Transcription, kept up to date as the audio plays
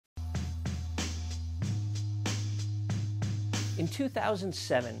In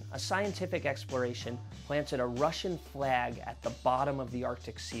 2007, a scientific exploration planted a Russian flag at the bottom of the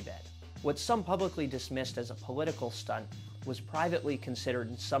Arctic seabed. What some publicly dismissed as a political stunt was privately considered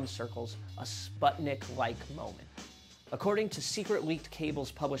in some circles a Sputnik-like moment. According to secret leaked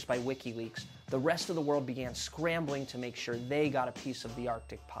cables published by WikiLeaks, the rest of the world began scrambling to make sure they got a piece of the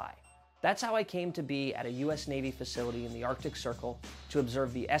Arctic pie. That's how I came to be at a US Navy facility in the Arctic Circle to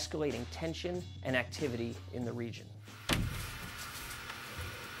observe the escalating tension and activity in the region.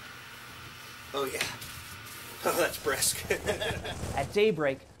 Oh yeah. Oh, that's brisk. At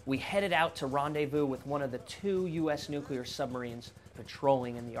daybreak, we headed out to rendezvous with one of the 2 US nuclear submarines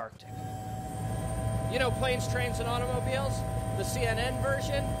patrolling in the Arctic. You know planes, trains, and automobiles? The CNN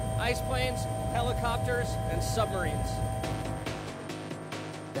version, ice planes, helicopters, and submarines.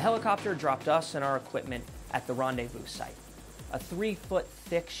 The helicopter dropped us and our equipment at the rendezvous site, a 3-foot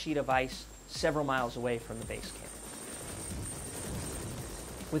thick sheet of ice several miles away from the base camp.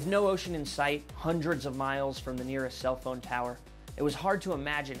 With no ocean in sight, hundreds of miles from the nearest cell phone tower, it was hard to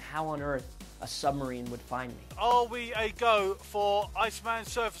imagine how on earth a submarine would find me. Are we a go for Iceman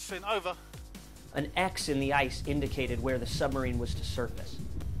surfacing? Over. An X in the ice indicated where the submarine was to surface.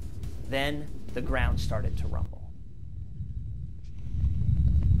 Then the ground started to rumble.